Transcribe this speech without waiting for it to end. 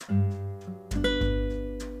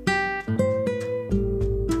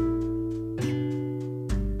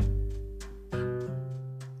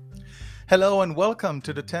Hello and welcome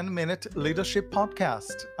to the 10-Minute Leadership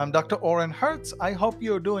Podcast. I'm Dr. Oren Hertz. I hope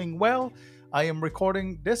you're doing well. I am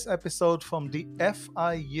recording this episode from the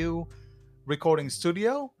FIU recording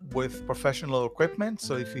studio with professional equipment.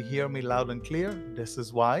 So if you hear me loud and clear, this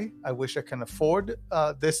is why. I wish I can afford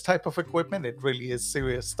this type of equipment. It really is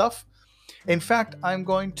serious stuff. In fact, I'm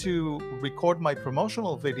going to record my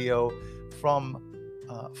promotional video from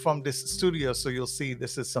this studio, so you'll see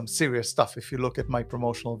this is some serious stuff if you look at my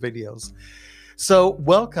promotional videos. So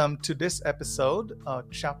welcome to this episode,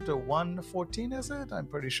 chapter 114, is it? I'm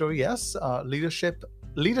pretty sure, yes. Leadership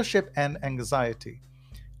and anxiety.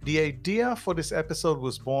 The idea for this episode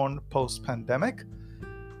was born post-pandemic.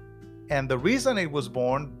 And the reason it was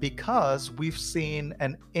born, because we've seen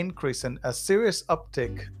an increase in a serious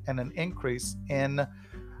uptick and an increase in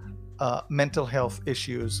mental health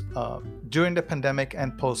issues during the pandemic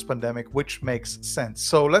and post-pandemic, which makes sense.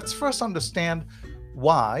 So let's first understand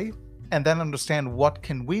why, and then understand what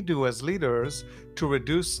can we do as leaders to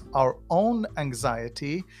reduce our own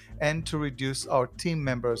anxiety and to reduce our team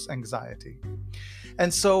members' anxiety.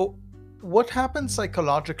 And so what happened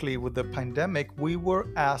psychologically with the pandemic, we were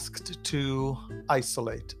asked to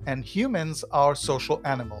isolate, and humans are social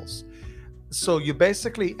animals. So you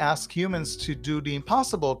basically ask humans to do the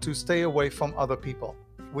impossible, to stay away from other people,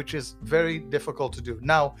 which is very difficult to do.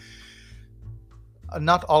 Now,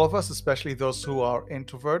 not all of us, especially those who are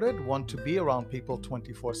introverted, want to be around people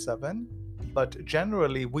 24/7, but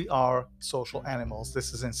generally we are social animals.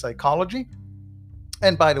 This is in psychology.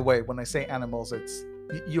 And by the way, when I say animals, it's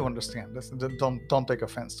you understand this. Don't take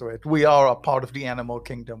offense to it. We are a part of the animal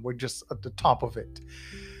kingdom. We're just at the top of it.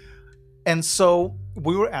 And so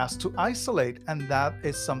we were asked to isolate, and that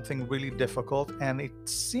is something really difficult. And it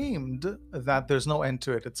seemed that there's no end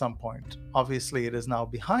to it at some point. Obviously, it is now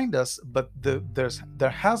behind us, but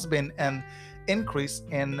there has been an increase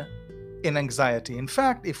in anxiety. In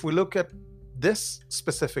fact, if we look at this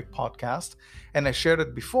specific podcast, and I shared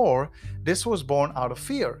it before, this was born out of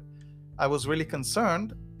fear. I was really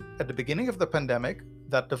concerned at the beginning of the pandemic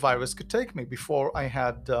that the virus could take me before I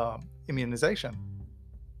had immunization.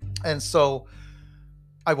 And so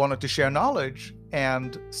I wanted to share knowledge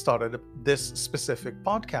and started this specific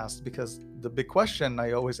podcast, because the big question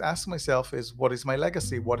I always ask myself is, what is my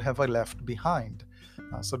legacy? What have I left behind?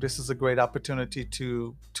 So this is a great opportunity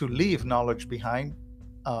to leave knowledge behind.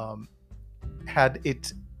 Had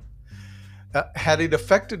it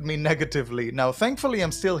affected me negatively? Now, thankfully,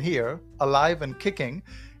 I'm still here, alive and kicking,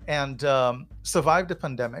 and survived the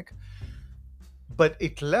pandemic. But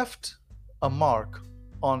it left a mark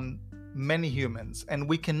on many humans, and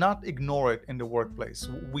we cannot ignore it in the workplace.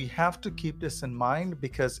 We have to keep this in mind,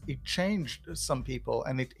 because it changed some people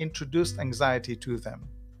and it introduced anxiety to them.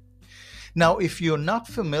 Now, if you're not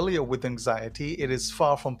familiar with anxiety, it is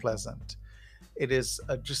far from pleasant. It is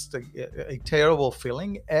just a terrible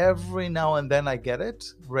feeling. Every now and then I get it,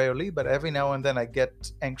 rarely, but every now and then I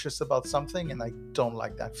get anxious about something, and I don't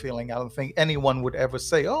like that feeling. I don't think anyone would ever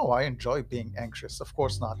say, oh, I enjoy being anxious. Of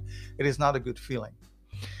course not. It is not a good feeling.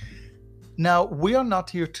 Now, we are not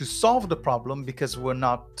here to solve the problem, because we're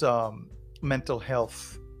not mental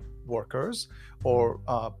health workers or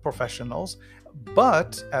professionals,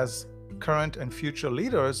 but as current and future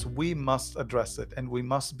leaders, we must address it, and we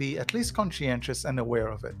must be at least conscientious and aware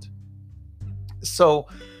of it. So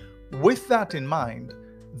with that in mind,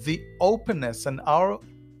 the openness and our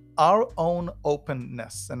own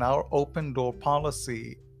openness and our open door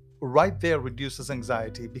policy right there reduces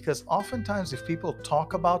anxiety, because oftentimes if people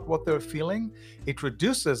talk about what they're feeling, it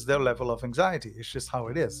reduces their level of anxiety. It's just how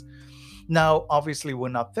it is. Now, obviously, we're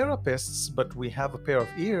not therapists, but we have a pair of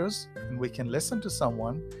ears and we can listen to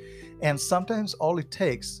someone. And sometimes all it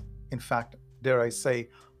takes, in fact, dare I say,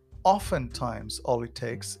 oftentimes all it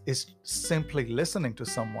takes is simply listening to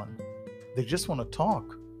someone. They just want to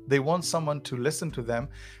talk. They want someone to listen to them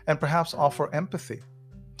and perhaps offer empathy.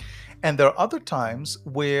 And there are other times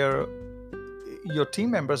where your team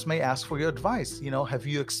members may ask for your advice. Have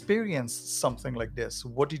you experienced something like this?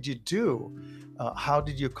 What did you do? How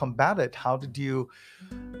did you combat it? How did you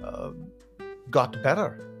got better?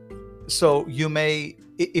 So you may,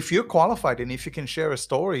 if you're qualified and if you can share a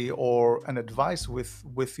story or an advice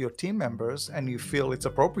with your team members and you feel it's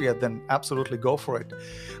appropriate, then absolutely go for it.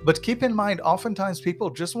 But keep in mind, oftentimes people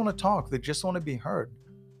just want to talk. They just want to be heard.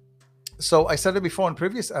 So I said it before in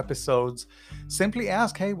previous episodes, simply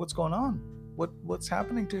ask, hey, what's going on? What's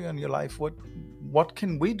happening to you in your life? What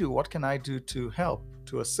can we do? What can I do to help,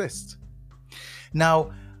 to assist?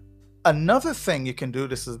 Now, another thing you can do,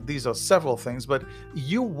 these are several things, but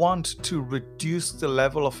you want to reduce the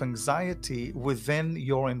level of anxiety within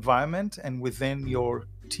your environment and within your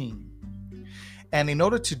team. And in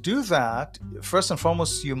order to do that, first and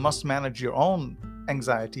foremost, you must manage your own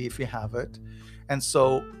anxiety if you have it. And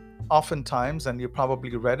so oftentimes, and you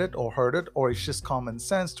probably read it or heard it, or it's just common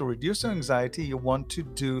sense, to reduce your anxiety, you want to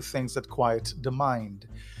do things that quiet the mind.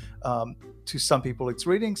 To some people, it's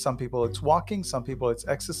reading, some people, it's walking, some people, it's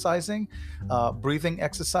exercising, breathing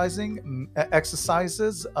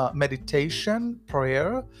exercises, meditation,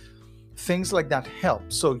 prayer, things like that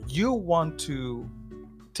help. So you want to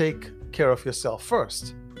take care of yourself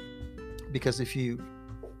first, because if you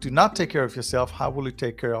do not take care of yourself, how will you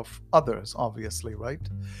take care of others? Obviously, right?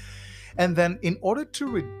 And then in order to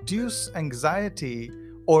reduce anxiety,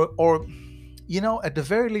 or at the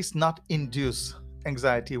very least not induce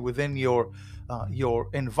anxiety within your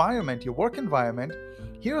environment, your work environment,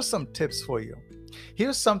 here are some tips for you.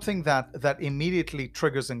 Here's something that immediately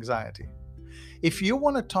triggers anxiety. If you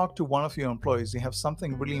want to talk to one of your employees, you have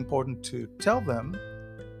something really important to tell them,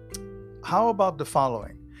 how about the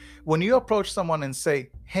following? When you approach someone and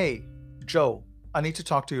say, "Hey, Joe, I need to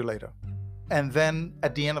talk to you later," and then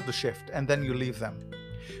at the end of the shift, and then you leave them,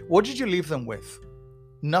 what did you leave them with?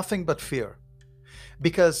 Nothing but fear.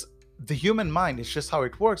 Because the human mind is just how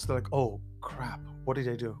it works. They're like, "Oh crap, what did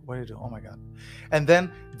I do? What did I do? Oh my God." And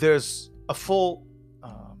then there's a full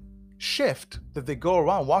shift that they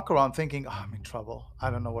walk around thinking, "Oh, I'm in trouble. I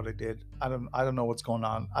don't know what I did. I don't know what's going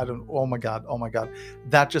on. Oh my God.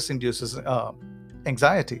 That just induces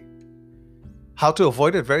anxiety. How to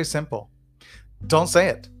avoid it? Very simple. Don't say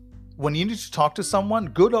it. When you need to talk to someone,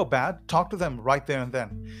 good or bad, talk to them right there and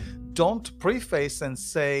then. Don't preface and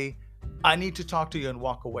say, "I need to talk to you," and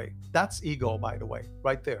walk away. That's ego, by the way,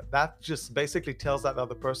 right there. That just basically tells that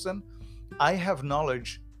other person, "I have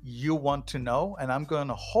knowledge you want to know, and I'm going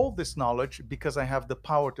to hold this knowledge because I have the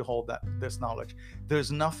power to hold this knowledge."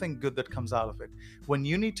 There's nothing good that comes out of it. When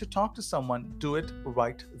you need to talk to someone, do it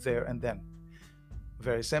right there and then.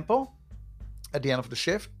 Very simple. At the end of the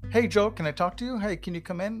shift, "Hey Joe, can I talk to you? Hey, can you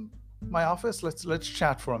come in my office? Let's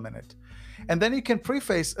chat for a minute." And then you can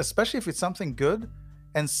preface, especially if it's something good,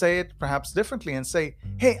 and say it perhaps differently and say,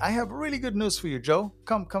 "Hey, I have really good news for you, Joe.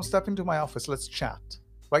 Come step into my office. Let's chat."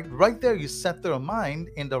 Right there, you set their mind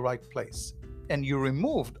in the right place, and you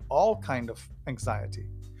removed all kind of anxiety.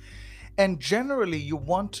 And generally, you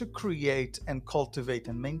want to create and cultivate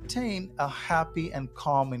and maintain a happy and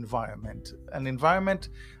calm environment, an environment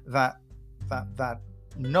that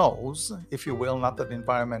knows, if you will, not that the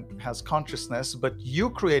environment has consciousness, but you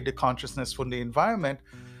create the consciousness for the environment,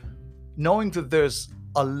 knowing that there's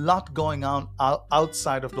a lot going on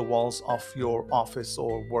outside of the walls of your office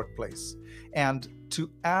or workplace. And to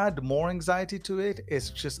add more anxiety to it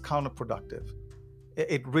is just counterproductive.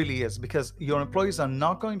 It really is, because your employees are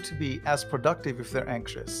not going to be as productive if they're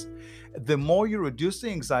anxious. The more you reduce the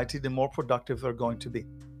anxiety, the more productive they're going to be.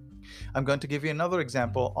 I'm going to give you another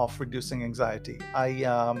example of reducing anxiety.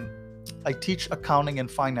 I teach accounting and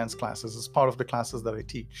finance classes as part of the classes that I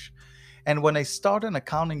teach. And when I start an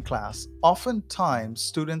accounting class, oftentimes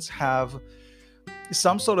students have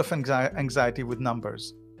some sort of anxiety with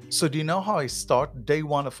numbers. So do you know how I start day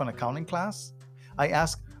one of an accounting class? I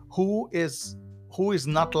ask, who is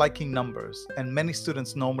not liking numbers? And many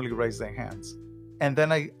students normally raise their hands. And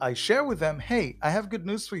then I share with them, "Hey, I have good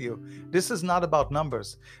news for you. This is not about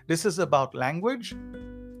numbers. This is about language,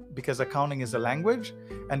 because accounting is a language.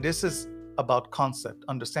 And this is about concept,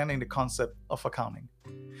 understanding the concept of accounting."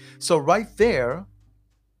 So right there,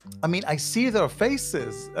 I see their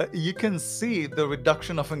faces. You can see the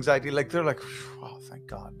reduction of anxiety. Like they're like, "Oh, thank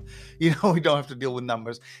God. We don't have to deal with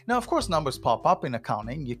numbers." Now, of course, numbers pop up in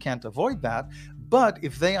accounting. You can't avoid that. But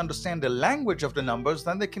if they understand the language of the numbers,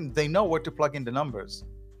 then they know where to plug in the numbers.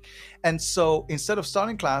 And so instead of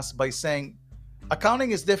starting class by saying,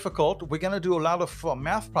 "Accounting is difficult, we're going to do a lot of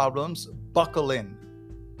math problems, buckle in,"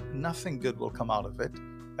 nothing good will come out of it,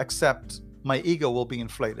 except my ego will be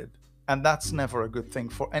inflated. And that's never a good thing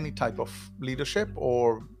for any type of leadership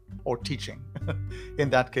or teaching. In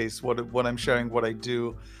that case, what I'm sharing, what I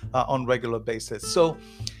do on regular basis. So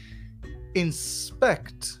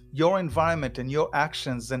inspect your environment and your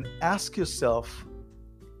actions and ask yourself,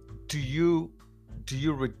 do you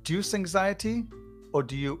reduce anxiety or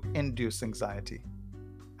do you induce anxiety?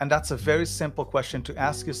 And that's a very simple question to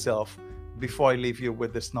ask yourself before I leave you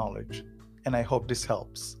with this knowledge. And I hope this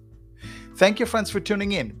helps. Thank you, friends, for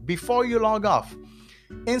tuning in. Before you log off,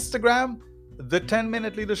 Instagram, the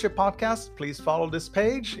 10-Minute Leadership Podcast. Please follow this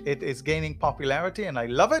page. It is gaining popularity and I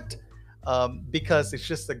love it because it's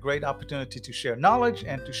just a great opportunity to share knowledge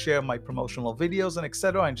and to share my promotional videos and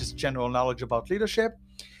etc. and just general knowledge about leadership.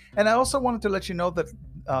 And I also wanted to let you know that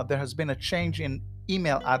there has been a change in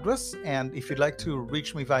email address. And if you'd like to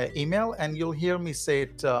reach me via email, and you'll hear me say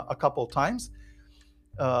it a couple times,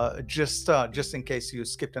 just in case you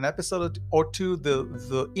skipped an episode or two,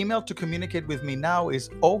 the email to communicate with me now is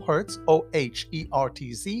ohertz,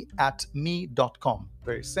 OHERTZ, @me.com.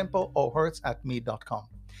 Very simple, ohertz@me.com.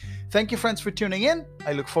 Thank you, friends, for tuning in.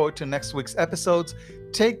 I look forward to next week's episodes.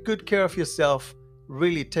 Take good care of yourself.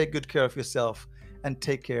 Really take good care of yourself and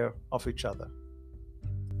take care of each other.